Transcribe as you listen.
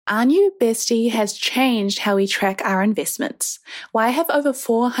Our new bestie has changed how we track our investments. Why have over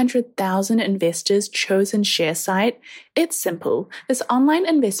 400,000 investors chosen ShareSite? It's simple. This online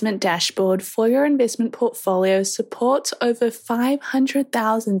investment dashboard for your investment portfolio supports over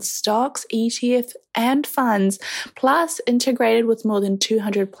 500,000 stocks, ETFs, and funds, plus integrated with more than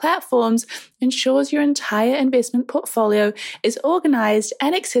 200 platforms, ensures your entire investment portfolio is organized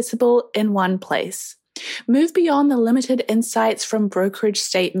and accessible in one place. Move beyond the limited insights from brokerage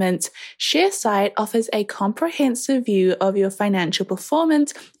statements. ShareSite offers a comprehensive view of your financial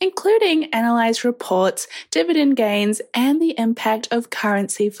performance, including analyzed reports, dividend gains, and the impact of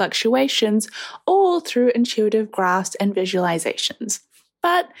currency fluctuations, all through intuitive graphs and visualizations.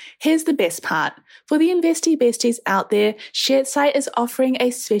 But here's the best part. For the investy besties out there, ShareSite is offering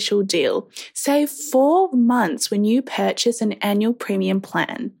a special deal. Save 4 months when you purchase an annual premium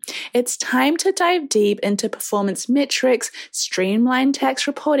plan. It's time to dive deep into performance metrics, streamline tax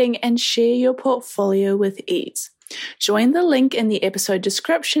reporting, and share your portfolio with ease. Join the link in the episode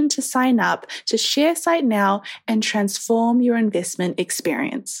description to sign up to ShareSite now and transform your investment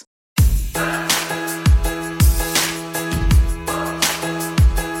experience.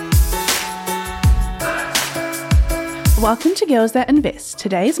 Welcome to Girls That Invest.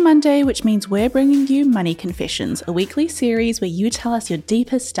 Today's Monday, which means we're bringing you Money Confessions, a weekly series where you tell us your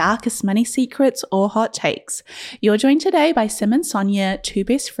deepest, darkest money secrets or hot takes. You're joined today by Sim and Sonia, two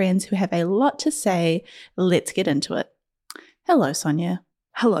best friends who have a lot to say. Let's get into it. Hello, Sonia.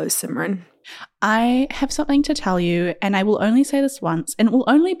 Hello, Simran. I have something to tell you, and I will only say this once, and it will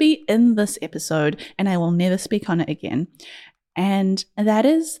only be in this episode, and I will never speak on it again. And that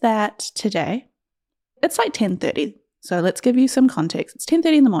is that today, it's like 10:30. So let's give you some context. It's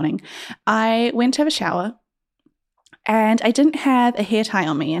 10:30 in the morning. I went to have a shower and I didn't have a hair tie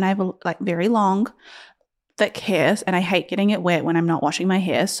on me, and I have very long, thick hair, and I hate getting it wet when I'm not washing my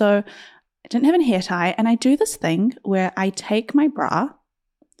hair. So I didn't have a hair tie, and I do this thing where I take my bra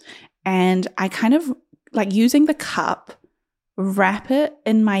and I kind of like using the cup, wrap it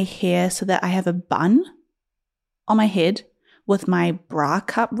in my hair so that I have a bun on my head with my bra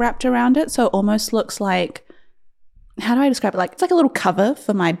cup wrapped around it. So it almost looks like, how do I describe it? Like it's like a little cover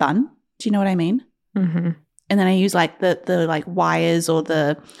for my bun. Do you know what I mean? Mm-hmm. And then I use like the like wires or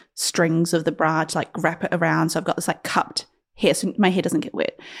the strings of the bra to like wrap it around. So I've got this like cupped hair so my hair doesn't get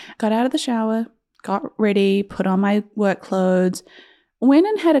wet. Got out of the shower, got ready, put on my work clothes, went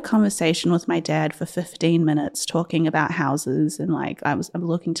and had a conversation with my dad for 15 minutes talking about houses, and like I'm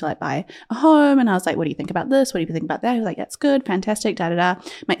looking to like buy a home, and I was like, what do you think about this? What do you think about that? He was like, that's good, fantastic, da-da-da.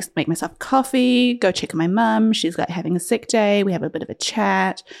 Make myself coffee, go check on my mum. She's like having a sick day. We have a bit of a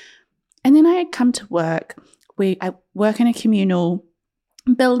chat. And then I come to work. I work in a communal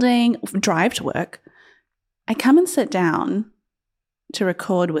building, drive to work. I come and sit down to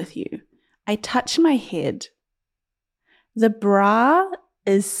record with you. I touch my head. The bra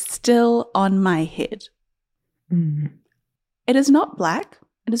is still on my head. Mm. It is not black.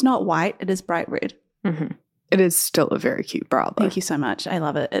 It is not white. It is bright red. Mm-hmm. It is still a very cute bra, though. Thank you so much. I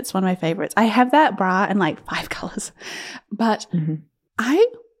love it. It's one of my favorites. I have that bra in like 5 colors. But I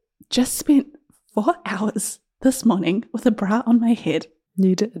just spent 4 hours this morning with a bra on my head.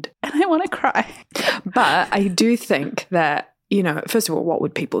 You did. And I want to cry. But I do think that, you know, first of all, what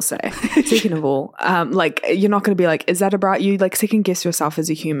would people say? Second of all, like, you're not going to be like, is that a bra? You like second guess yourself as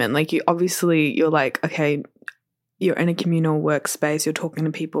a human. Like you're like, okay, you're in a communal workspace, you're talking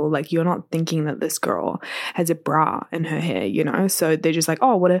to people, like you're not thinking that this girl has a bra in her hair, you know? So they're just like,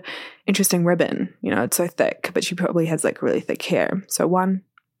 oh, what a interesting ribbon. You know, it's so thick, but she probably has like really thick hair. So one,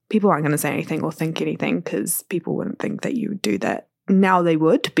 people aren't going to say anything or think anything because people wouldn't think that you would do that. Now they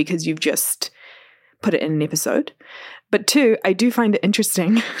would, because you've just put it in an episode. But 2, I do find it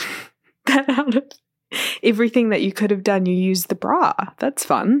interesting that out of everything that you could have done, you used the bra. That's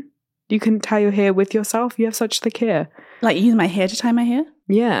fun. You can tie your hair with yourself. You have such thick hair. Like use my hair to tie my hair?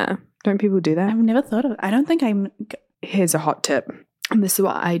 Yeah. Don't people do that? I've never thought of it. I don't think I'm... Here's a hot tip. And this is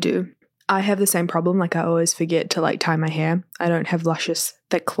what I do. I have the same problem. Like I always forget to like tie my hair. I don't have luscious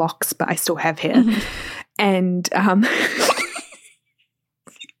thick locks, but I still have hair. Mm-hmm. And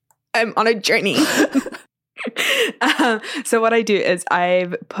I'm on a journey. So what I do is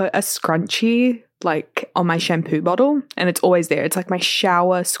I've put a scrunchie like on my shampoo bottle, and it's always there. It's like my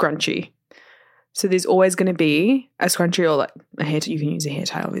shower scrunchie. So there's always going to be a scrunchie or like a hair tie. You can use a hair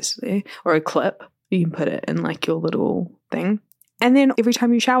tie obviously, or a clip. You can put it in like your little thing. And then every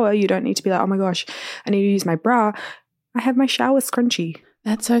time you shower, you don't need to be like, oh my gosh, I need to use my bra. I have my shower scrunchie.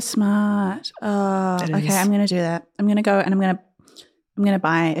 That's so smart. Oh, okay, I'm going to do that. I'm going to go and I'm going to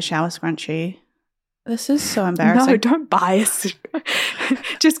buy a shower scrunchie. This is so embarrassing. No, don't bias.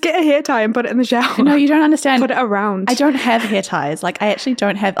 Just get a hair tie and put it in the shower. No, you don't understand. Put it around. I don't have hair ties. Like, I actually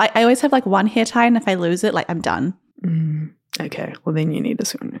don't have, I always have like one hair tie, and if I lose it, like, I'm done. Okay, well then you need a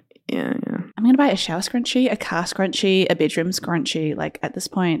scrunchie. Yeah. I'm going to buy a shower scrunchie, a car scrunchie, a bedroom scrunchie. Like, at this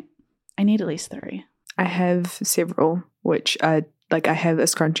point, I need at least 3. I have several, which I have a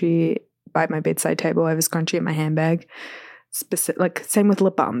scrunchie by my bedside table. I have a scrunchie in my handbag. Same with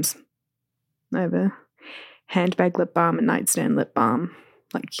lip balms. I have a handbag lip balm and nightstand lip balm.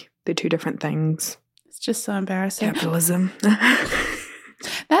 Like, they're 2 different things. It's just so embarrassing. Capitalism.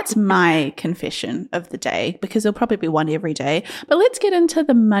 That's my confession of the day, because there'll probably be one every day. But let's get into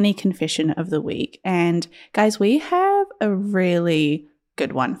the money confession of the week. And guys, we have a really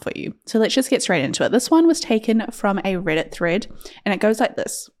good one for you. So let's just get straight into it. This one was taken from a Reddit thread, and it goes like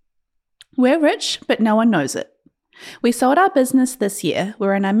this. We're rich, but no one knows it. We sold our business this year.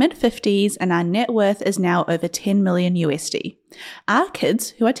 We're in our mid-50s and our net worth is now over 10 million USD. Our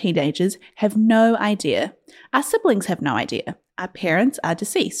kids, who are teenagers, have no idea. Our siblings have no idea. Our parents are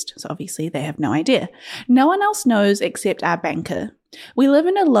deceased, so obviously they have no idea. No one else knows except our banker. We live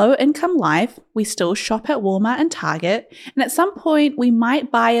in a low-income life. We still shop at Walmart and Target. And at some point, we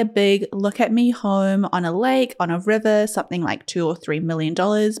might buy a big look-at-me home on a lake, on a river, something like $2 or $3 million,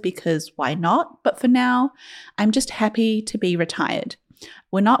 because why not? But for now, I'm just happy to be retired.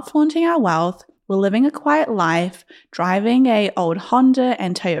 We're not flaunting our wealth. We're living a quiet life, driving a old Honda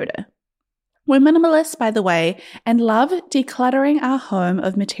and Toyota. We're minimalists, by the way, and love decluttering our home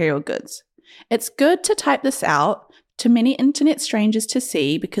of material goods. It's good to type this out to many internet strangers to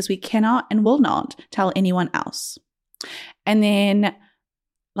see, because we cannot and will not tell anyone else. And then,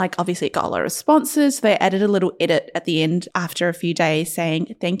 like, obviously it got a lot of responses. They added a little edit at the end after a few days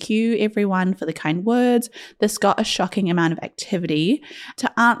saying, thank you everyone for the kind words. This got a shocking amount of activity.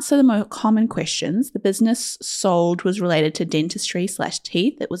 To answer the more common questions, the business sold was related to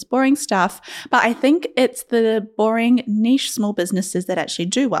dentistry/teeth. It was boring stuff, but I think it's the boring niche small businesses that actually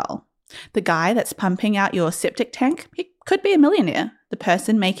do well. The guy that's pumping out your septic tank, he could be a millionaire. The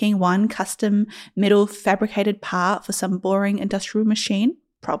person making one custom metal fabricated part for some boring industrial machine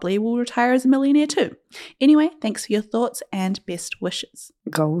probably will retire as a millionaire too. Anyway, thanks for your thoughts and best wishes.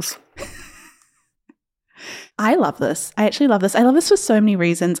 Goals. I love this. I actually love this. I love this for so many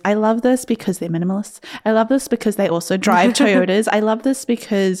reasons. I love this because they're minimalists. I love this because they also drive Toyotas. I love this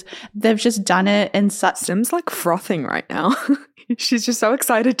because they've just done it in such... Sim's like frothing right now. She's just so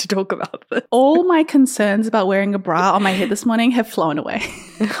excited to talk about this. All my concerns about wearing a bra on my head this morning have flown away.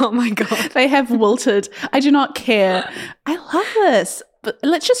 Oh my God. They have wilted. I do not care. I love this. But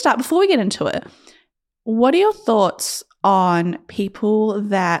let's just start before we get into it. What are your thoughts on people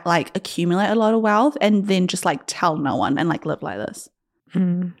that like accumulate a lot of wealth and then just like tell no one and like live like this?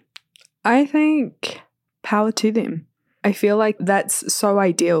 I think power to them. I feel like that's so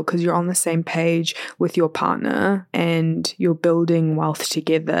ideal because you're on the same page with your partner and you're building wealth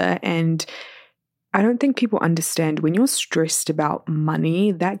together. And I don't think people understand when you're stressed about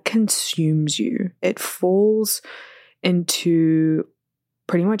money, that consumes you. It falls into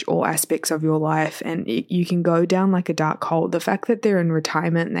pretty much all aspects of your life and you can go down like a dark hole. The fact that they're in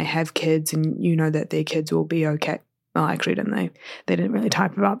retirement and they have kids and you know that their kids will be okay. Well, actually, didn't they? They didn't really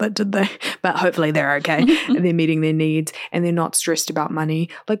type about that, did they? But hopefully they're okay and they're meeting their needs and they're not stressed about money.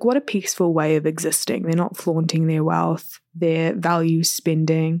 Like, what a peaceful way of existing. They're not flaunting their wealth, their value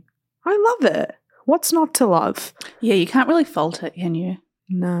spending. I love it. What's not to love? Yeah, you can't really fault it, can you?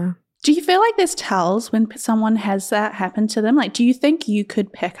 No. Do you feel like there's tells when someone has that happen to them? Like, do you think you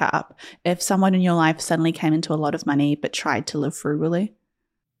could pick up if someone in your life suddenly came into a lot of money but tried to live frugally?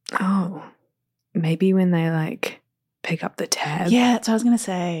 Oh, maybe when they like pick up the tab. Yeah, that's what I was going to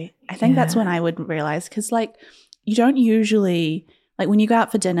say. I think that's when I would realize, because like you don't usually, like when you go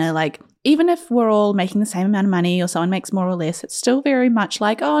out for dinner, like even if we're all making the same amount of money or someone makes more or less, it's still very much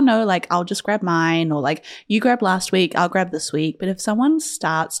like, oh no, like I'll just grab mine, or like you grab last week, I'll grab this week. But if someone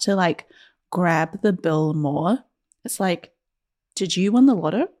starts to like grab the bill more, it's like, did you win the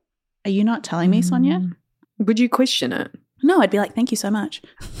lotto? Are you not telling me, Sonia? Would you question it? No, I'd be like, thank you so much.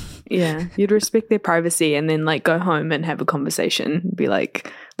 Yeah, you'd respect their privacy and then like go home and have a conversation. Be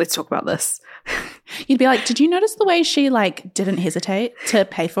like, let's talk about this. You'd be like, did you notice the way she like didn't hesitate to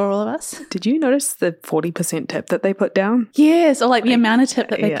pay for all of us? Did you notice the 40% tip that they put down? Yes, or like the amount of tip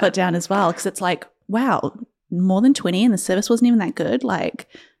that they put down as well. Because it's like, wow, more than 20 and the service wasn't even that good. Like,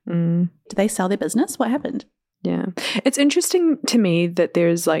 did they sell their business? What happened? Yeah. It's interesting to me that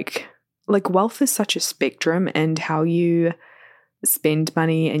there's like wealth is such a spectrum, and how you spend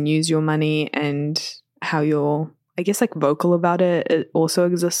money and use your money and how your I guess, like vocal about it, it also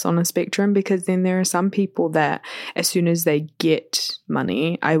exists on a spectrum, because then there are some people that as soon as they get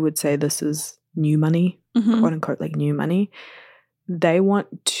money, I would say this is new money, quote unquote, like new money, they want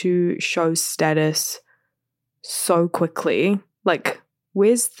to show status so quickly. Like,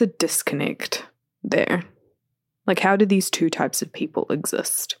 where's the disconnect there? Like, how do these two types of people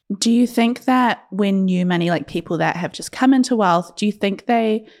exist? Do you think that when new money, like people that have just come into wealth, do you think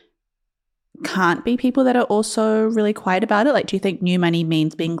they can't be people that are also really quiet about it? Like, do you think new money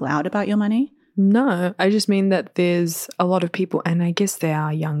means being loud about your money? No, I just mean that there's a lot of people, and I guess they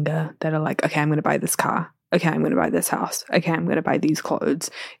are younger, that are like, okay, I'm going to buy this car. Okay, I'm going to buy this house. Okay, I'm going to buy these clothes.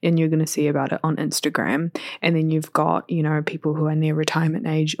 And you're going to see about it on Instagram. And then you've got, you know, people who are near retirement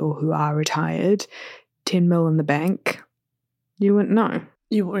age or who are retired, 10 mil in the bank. You wouldn't know.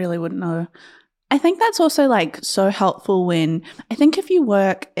 You really wouldn't know. I think that's also like so helpful when, I think if you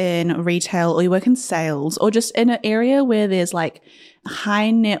work in retail or you work in sales or just in an area where there's like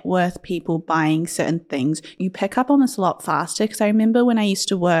high net worth people buying certain things, you pick up on this a lot faster. Because I remember when I used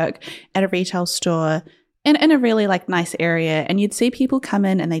to work at a retail store in a really like nice area, and you'd see people come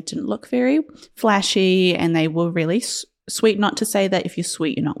in and they didn't look very flashy and they were really sweet. Not to say that if you're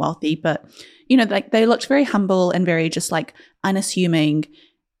sweet, you're not wealthy, but you know, like they looked very humble and very just like unassuming.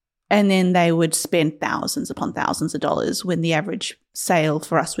 And then they would spend thousands upon thousands of dollars when the average sale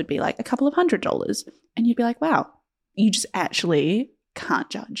for us would be like a couple of $100s. And you'd be like, wow, you just actually can't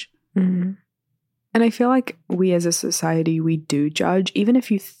judge. Mm-hmm. And I feel like we as a society, we do judge. Even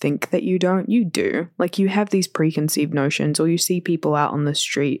if you think that you don't, you do. Like, you have these preconceived notions, or you see people out on the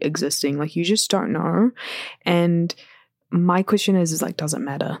street existing. Like, you just don't know. And my question is like, does it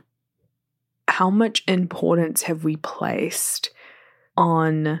matter? How much importance have we placed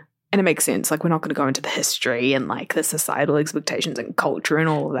on... And it makes sense. Like, we're not going to go into the history and like the societal expectations and culture and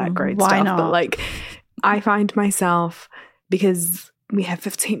all of that great Why stuff. not? But like, I find myself, because we have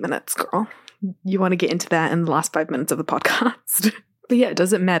 15 minutes, girl. You want to get into that in the last 5 minutes of the podcast. But yeah,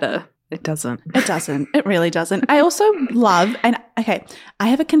 does it matter? It doesn't. It doesn't. It really doesn't. I also love, and okay, I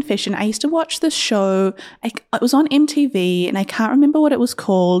have a confession. I used to watch this show. It was on MTV, and I can't remember what it was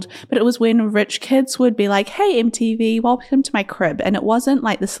called, but it was when rich kids would be like, hey, MTV, welcome to my crib. And it wasn't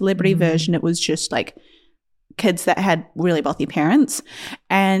like the celebrity version. It was just like kids that had really wealthy parents.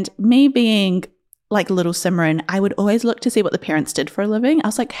 And me being like little Simran, I would always look to see what the parents did for a living. I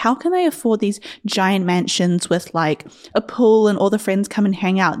was like, how can they afford these giant mansions with like a pool and all the friends come and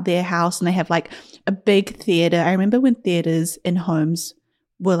hang out at their house and they have like a big theater? I remember when theaters in homes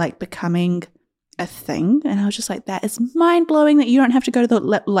were like becoming a thing, and I was just like, that is mind blowing that you don't have to go to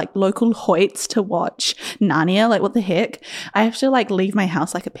the like local Hoyts to watch Narnia. Like, what the heck? I have to like leave my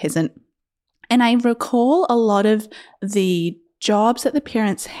house like a peasant. And I recall a lot of the jobs that the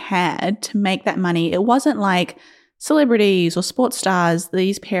parents had to make that money. It wasn't like celebrities or sports stars.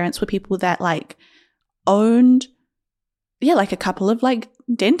 These parents were people that like owned, like a couple of like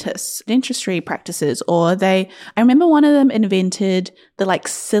dentistry practices, or I remember one of them invented the like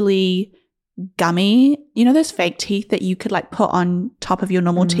silly gummy, you know, those fake teeth that you could like put on top of your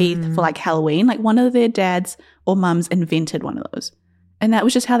normal teeth for like Halloween. Like, one of their dads or mums invented one of those. And that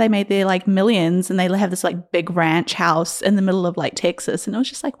was just how they made their like millions. And they have this like big ranch house in the middle of like Texas. And it was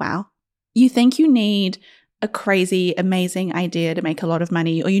just like, wow. You think you need a crazy, amazing idea to make a lot of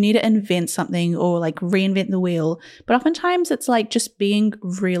money, or you need to invent something or like reinvent the wheel. But oftentimes it's like just being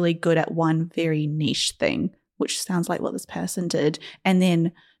really good at one very niche thing, which sounds like what this person did. And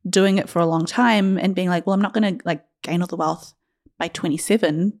then doing it for a long time and being like, well, I'm not going to like gain all the wealth by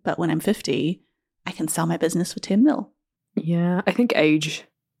 27, but when I'm 50, I can sell my business for 10 mil. Yeah, I think age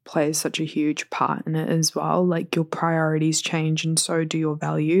plays such a huge part in it as well. Like, your priorities change and so do your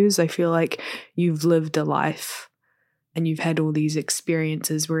values. I feel like you've lived a life and you've had all these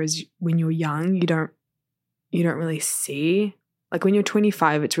experiences, whereas when you're young, you don't really see. Like, when you're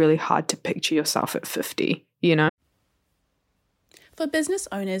 25, it's really hard to picture yourself at 50, you know? For business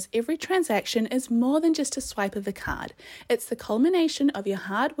owners, every transaction is more than just a swipe of a card. It's the culmination of your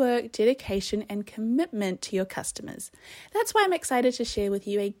hard work, dedication, and commitment to your customers. That's why I'm excited to share with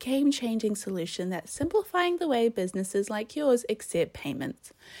you a game-changing solution that's simplifying the way businesses like yours accept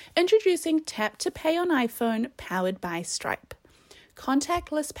payments. Introducing Tap to Pay on iPhone, powered by Stripe.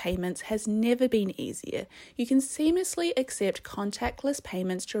 Contactless payments has never been easier. You can seamlessly accept contactless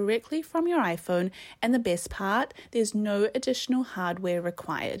payments directly from your iPhone, and the best part, there's no additional hardware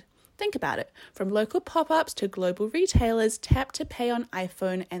required. Think about it. From local pop-ups to global retailers, Tap to Pay on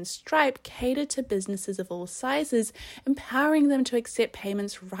iPhone and Stripe cater to businesses of all sizes, empowering them to accept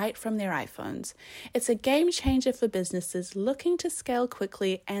payments right from their iPhones. It's a game changer for businesses looking to scale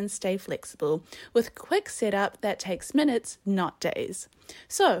quickly and stay flexible, with quick setup that takes minutes, not days.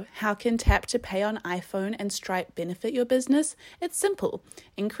 So, how can Tap to Pay on iPhone and Stripe benefit your business? It's simple.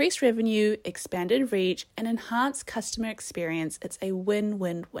 Increased revenue, expanded reach, and enhanced customer experience. It's a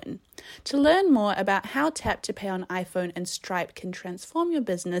win-win-win. To learn more about how Tap to Pay on iPhone and Stripe can transform your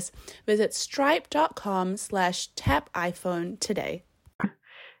business, visit stripe.com/tapiphone today.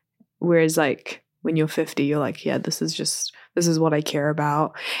 Whereas like when you're 50, you're like, yeah, this is what I care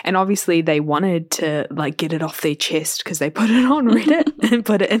about. And obviously they wanted to like get it off their chest because they put it on Reddit and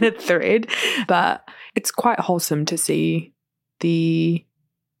put it in a thread. But it's quite wholesome to see the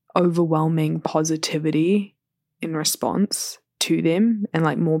overwhelming positivity in response to them, and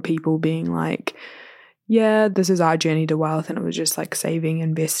like more people being like, yeah, this is our journey to wealth. And it was just like saving,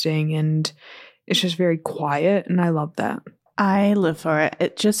 investing, and it's just very quiet. And I love that. I live for it.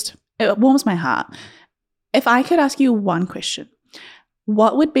 It warms my heart. If I could ask you one question,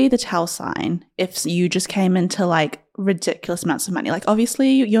 what would be the tell sign if you just came into like ridiculous amounts of money? Like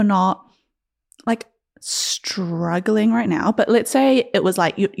obviously you're not like struggling right now, but let's say it was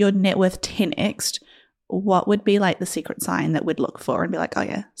like your net worth 10x'd. What would be like the secret sign that we'd look for and be like, oh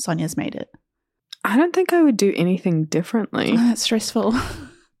yeah, Sonia's made it? I don't think I would do anything differently. Oh, that's stressful.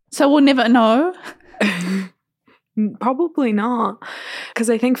 So we'll never know. Probably not. Because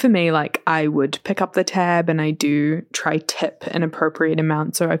I think for me, like I would pick up the tab and I do try tip an appropriate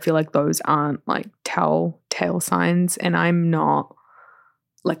amount. So I feel like those aren't like telltale signs, and I'm not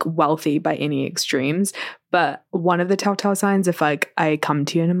like wealthy by any extremes. But one of the telltale signs, if like I come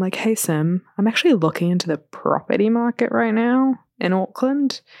to you and I'm like, hey Sim, I'm actually looking into the property market right now in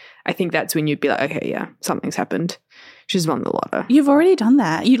Auckland, I think that's when you'd be like, okay, yeah, something's happened. She's won the lotto. You've already done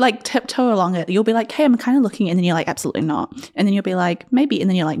that. You like tiptoe along it. You'll be like, hey, I'm kind of looking. And then you're like, absolutely not. And then you'll be like, maybe. And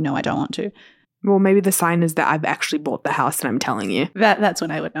then you're like, no, I don't want to. Well, maybe the sign is that I've actually bought the house and I'm telling you. That's when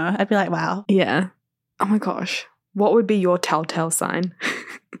I would know. I'd be like, wow. Yeah. Oh my gosh. What would be your telltale sign?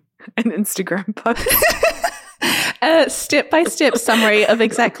 An Instagram post. A step-by-step summary of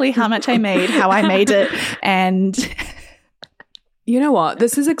exactly how much I made, how I made it, and... You know what?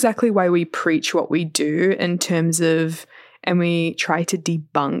 This is exactly why we preach what we do in terms of, and we try to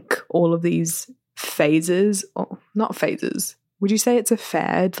debunk all of these phases, or not phases. Would you say it's a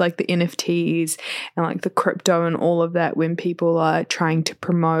fad, like the NFTs and like the crypto and all of that, when people are trying to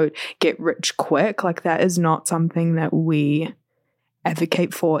promote get rich quick? Like that is not something that we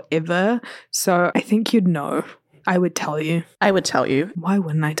advocate for ever. So I think you'd know. I would tell you. I would tell you. Why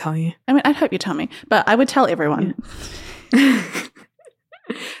wouldn't I tell you? I mean, I'd hope you tell me, but I would tell everyone. Yeah.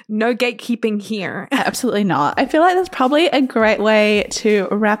 No gatekeeping here. Absolutely not. I feel like that's probably a great way to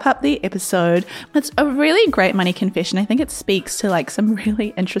wrap up the episode. It's a really great money confession. I think it speaks to like some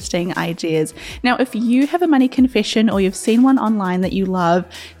really interesting ideas. Now, if you have a money confession or you've seen one online that you love,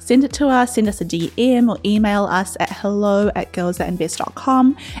 send it to us, send us a DM or email us at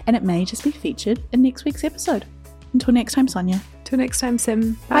hello@girlsthatinvest.com, and it may just be featured in next week's episode. Until next time, Sonia. Till next time,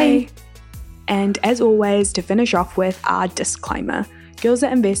 Sim. Bye. And as always, to finish off with our disclaimer. Girls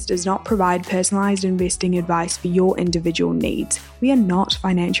That Invest does not provide personalized investing advice for your individual needs. We are not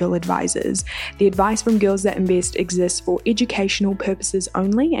financial advisors. The advice from Girls That Invest exists for educational purposes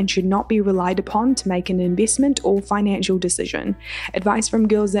only and should not be relied upon to make an investment or financial decision. Advice from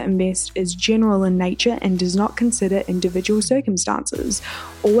Girls That Invest is general in nature and does not consider individual circumstances.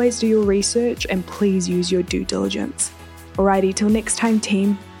 Always do your research and please use your due diligence. Alrighty, till next time,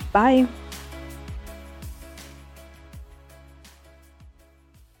 team. Bye.